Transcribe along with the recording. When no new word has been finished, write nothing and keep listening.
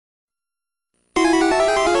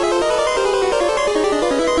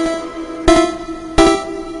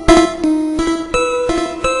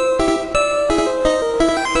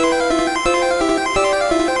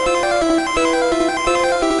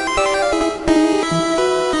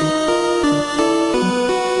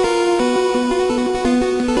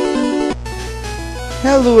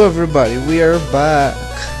Hello everybody, we are back.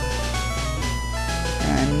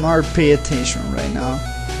 And more pay attention right now.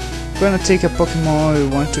 Gonna take a Pokemon we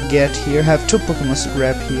want to get here. Have two Pokemon to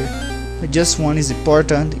grab here. But just one is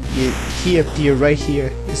important. He appeared right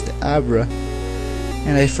here. It's the Abra.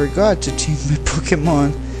 And I forgot to change my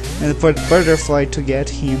Pokemon and put Butterfly to get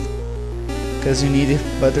him. Because you need a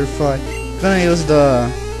Butterfly. Gonna use the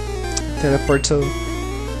Teleportal.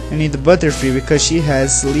 I need the Butterfree because she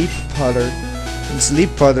has Sleep Powder. And Sleep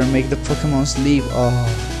Powder make the Pokemon sleep. Oh.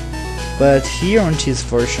 But here on this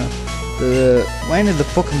version, when the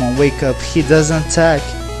Pokemon wake up, he doesn't attack.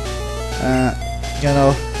 You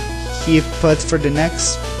know, he put for the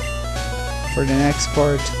next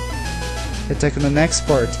part. Attack on the next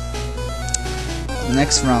part, the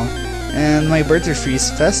next round. And my Butterfree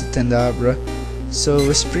is faster than the Abra, so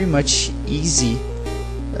it's pretty much easy.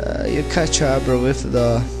 You catch Abra with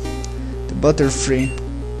the Butterfree.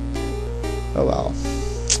 Oh wow.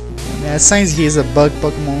 Yeah, since he's a bug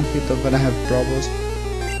Pokemon, he's not gonna have problems.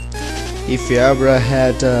 If Abra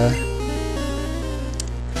had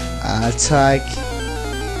attack,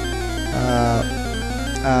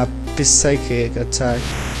 psychic attack,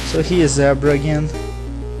 so he is Abra again.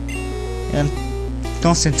 And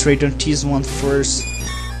concentrate on this one first,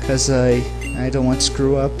 cause I don't want to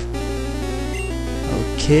screw up.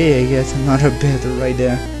 Okay, I get another battle right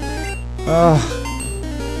there. Oh,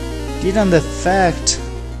 didn't affect.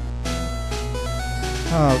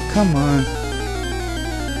 Oh, come on.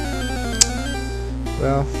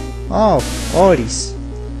 Well, oh, Oris.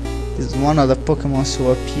 This is one of the Pokemon who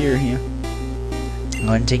appear here. I'm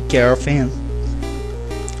gonna take care of him.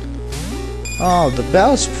 Oh, the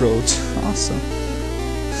Bellsprout. Awesome.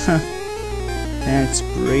 That's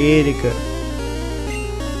pretty good.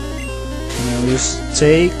 And we'll just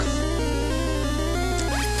take.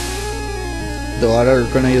 The other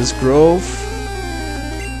gonna use Growth.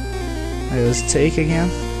 I use Take again.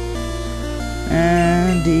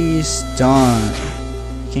 And he's done.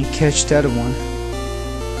 Can catch that one.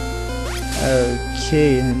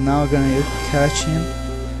 Okay, and now I'm gonna catch him.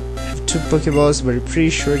 I have two Pokeballs, but I'm pretty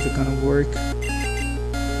sure they're gonna work.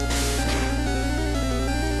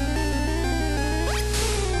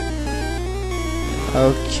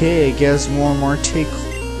 Okay, I guess one more take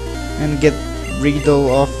and get rid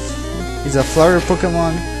of. Is a flower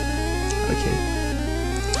Pokemon. Okay.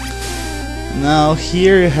 Now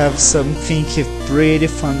here you have something pretty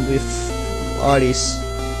fun with Oris.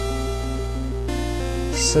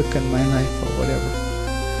 Suck on my life or whatever.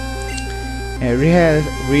 I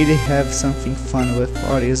really have something fun with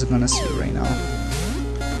Oris. I'm gonna see right now.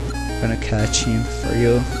 I'm gonna catch him for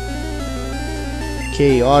you.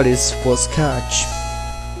 Okay, Oris was catch.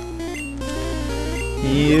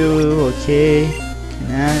 You okay?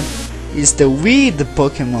 Can I? It's the weed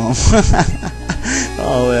Pokemon.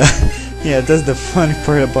 Oh well. Yeah, that's the funny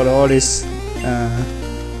part about all this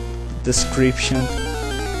description.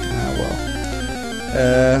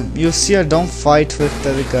 Well, you see, I don't fight with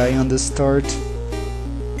that guy on the start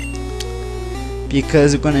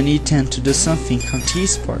because we're gonna need him to do something on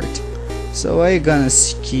this part. So I'm gonna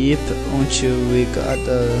skip until we got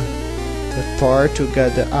the part we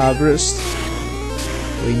got the Abras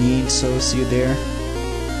we need. So see you there.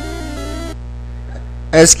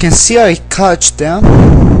 As you can see, I catch them.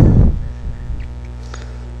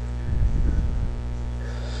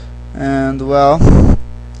 And well,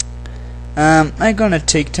 I'm gonna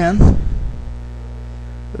take 10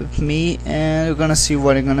 with me, and we're gonna see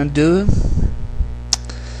what I'm gonna do.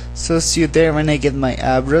 So see you there when I get my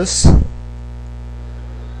Abras.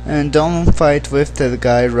 And don't fight with that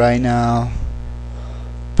guy right now.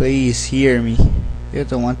 Please hear me. You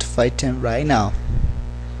don't want to fight him right now.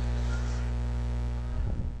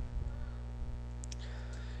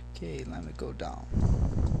 Okay, let me go down.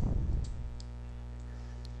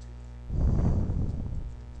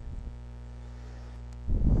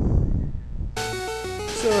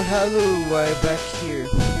 So hello, I'm back here.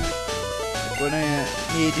 I'm gonna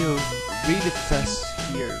need you really fast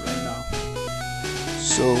here right now.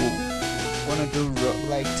 So wanna do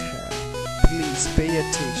like that. Please pay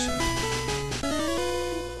attention.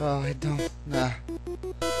 Oh, I don't. Nah.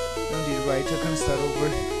 Don't do it right. I'm gonna start over.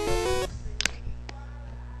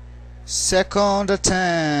 Second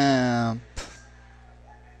attempt.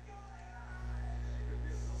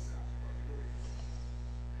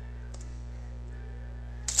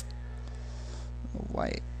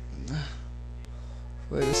 Why?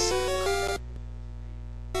 Wait a sec.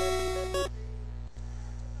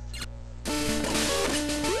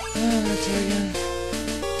 Let's try again.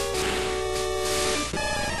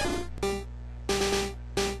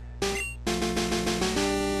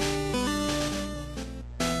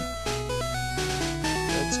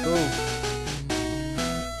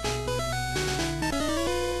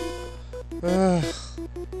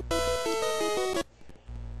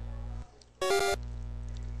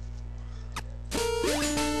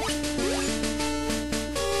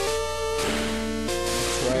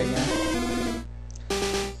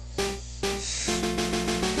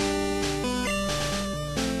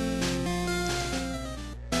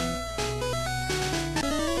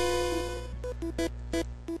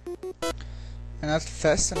 I'm not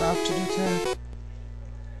fast enough to do that.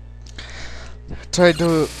 Try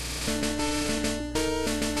to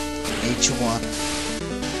H1.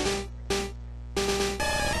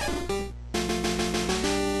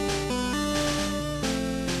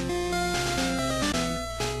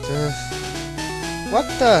 What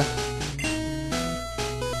the?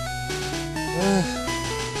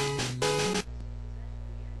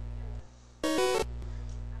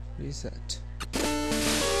 Reset.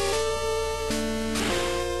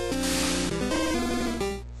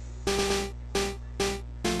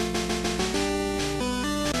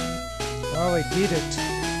 Oh, I did it.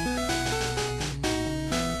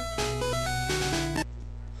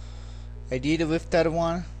 I did it with that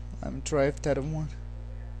one. I'm trying with that one.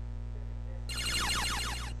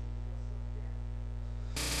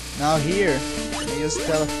 Now here, I use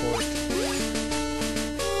teleport.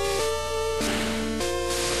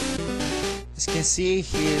 As you can see,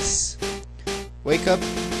 he is wake up,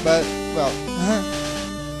 but well,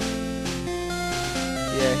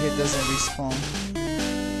 yeah, he doesn't respawn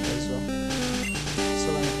as well.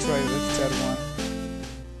 So let me try with that one.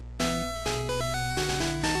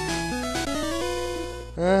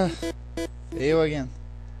 Fail again.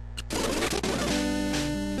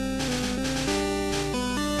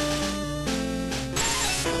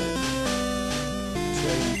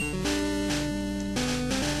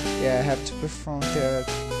 Yeah, I have to perform that.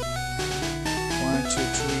 1, 2,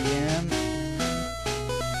 3, and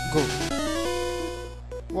go.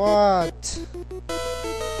 What?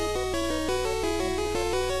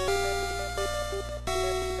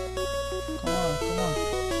 Come on, come on.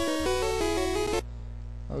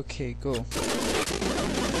 Okay, go. Try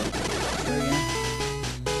again.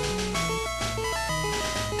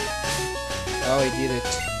 Oh, I did it.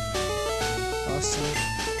 Awesome.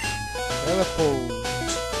 Teleport.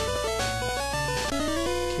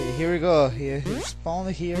 Here we go. He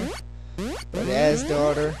spawned here, but as the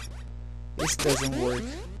order, this doesn't work.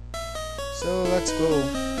 So let's go.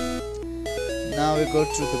 Now we go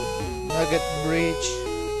to the Nugget Bridge,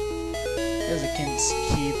 because I can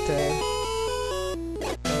skip that.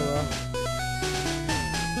 Oh well.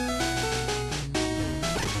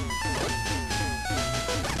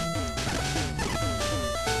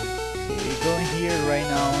 Okay, we're going here right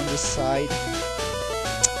now on the side.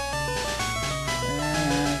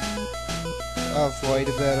 Avoid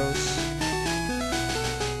the battles.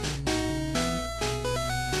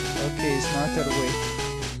 Okay, it's not that way.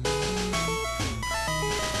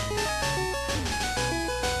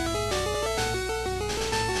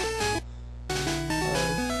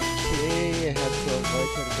 Okay, I have to avoid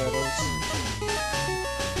the battles.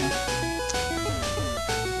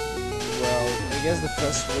 Well, I guess the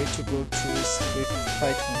best way to go through is to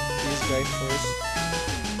fight this guy first.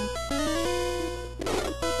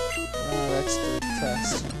 Let's do it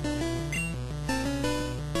fast.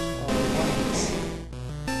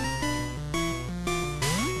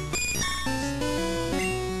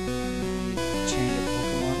 Change the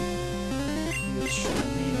Pokemon. Use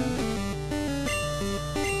Sharmina.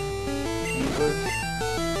 Amber.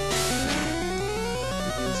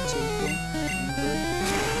 Use Tico. Amber.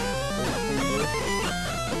 Amber.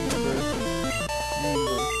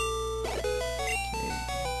 Amber. Okay.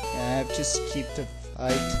 I have to skip the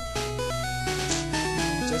fight.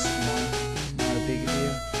 Just one, not a big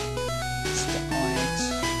deal. It's the Onyx,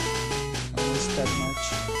 almost that much.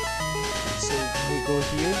 So we go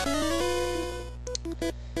here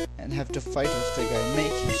and have to fight with the guy.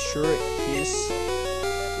 Make sure he's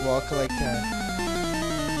walk like that.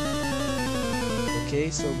 Okay,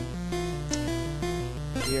 so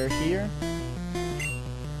we are here.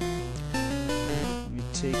 We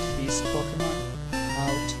take his Pokemon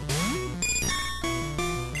out.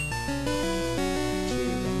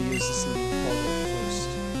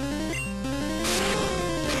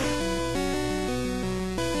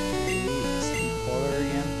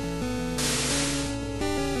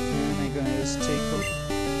 Take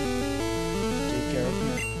care of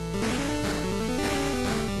him.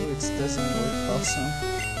 Oh, it doesn't work awesome.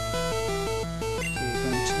 Okay,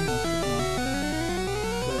 continue.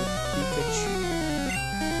 Go with Pikachu.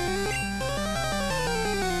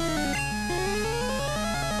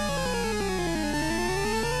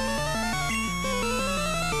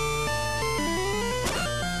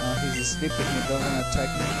 Oh, he's asleep and he doesn't attack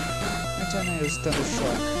me. I'm trying to use Thunder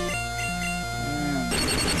Shock.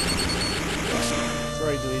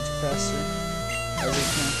 Try to do it faster as I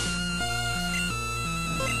can.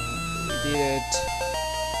 We did it.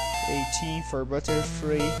 18 for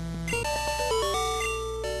Butterfree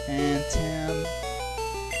and 10.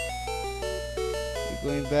 We're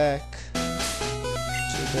going back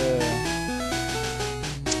to the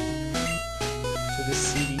the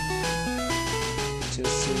city, which is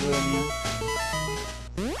civilian.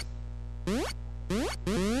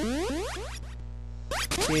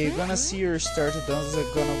 Okay, you're gonna see your starter dons are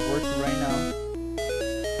gonna work right now.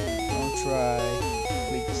 Don't try,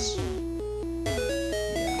 please.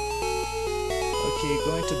 Yeah. Okay,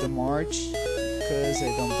 going to the March because I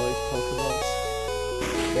don't buy Pokeballs.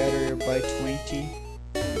 Better buy 20.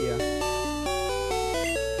 Yeah.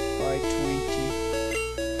 Buy 20.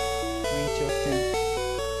 20 of them.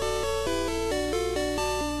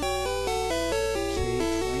 Okay,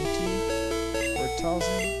 20.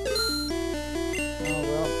 4,000. Oh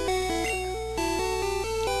well.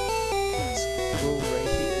 Let's go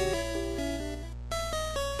right here.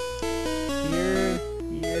 Here.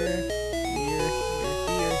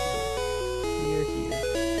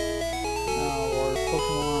 Now our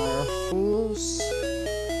Pokemon are fools,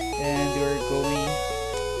 and we're going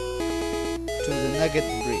to the Nugget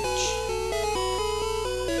Bridge.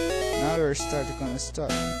 Now our start gonna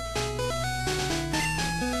start.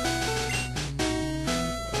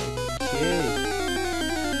 Okay.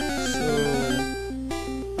 So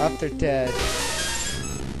after that,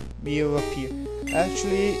 Mew appear.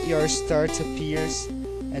 Actually, your start appears,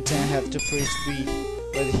 and then I have to press B.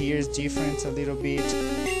 But here is different a little bit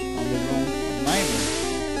on the room, on my room.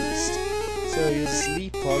 So you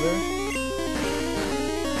sleep powder,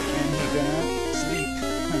 and he gonna sleep.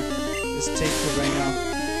 Let's take it right now.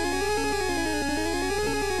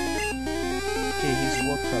 Okay, he's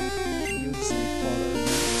woke up. Use sleep powder.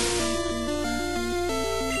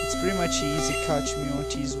 It's pretty much easy. Catch me on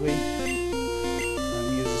his way. I'm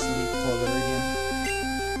using sleep powder again.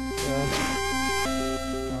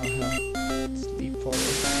 Sleep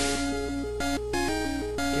powder.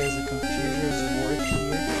 Guess the computers work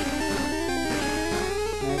here.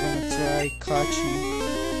 I'm gonna try catching.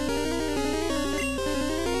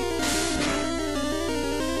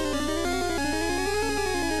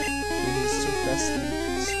 Okay, he's too fast.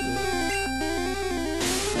 It's good.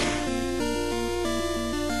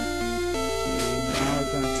 Okay, now I'm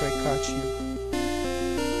gonna try catching.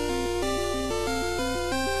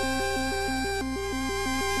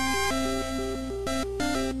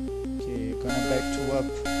 Okay, gonna back to up.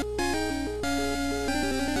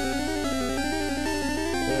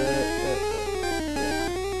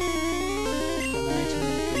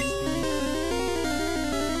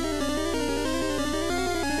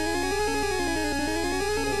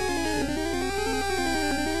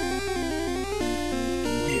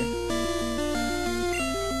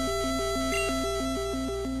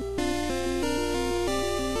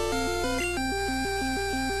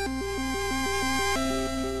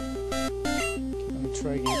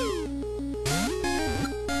 Try again.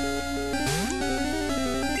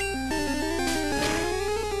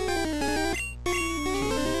 Okay,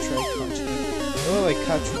 try catching it. Oh, I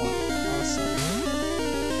catch one. Awesome.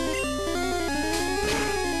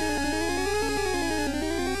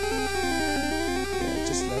 Yeah, I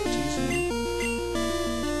just left using it.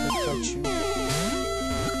 I catch you.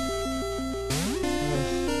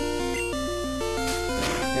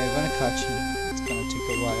 Yeah, I'm gonna catch him. It's gonna take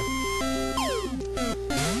a while.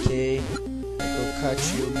 Okay, I go catch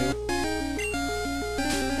you, Mew.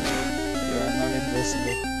 You are not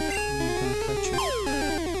invisible. I'm gonna catch you.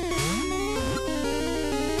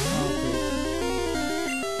 Okay.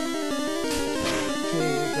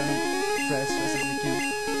 Okay, I'm gonna press as fast as I can.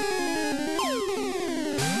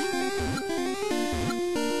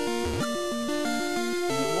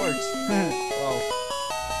 And it works. Wow.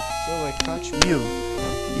 So I catch Mew.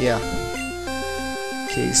 Yeah.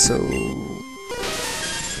 Okay, so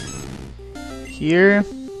here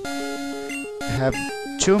I have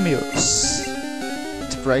 2 Mews at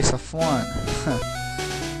the price of 1.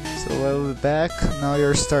 So I'll be back. Now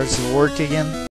your starts to work again.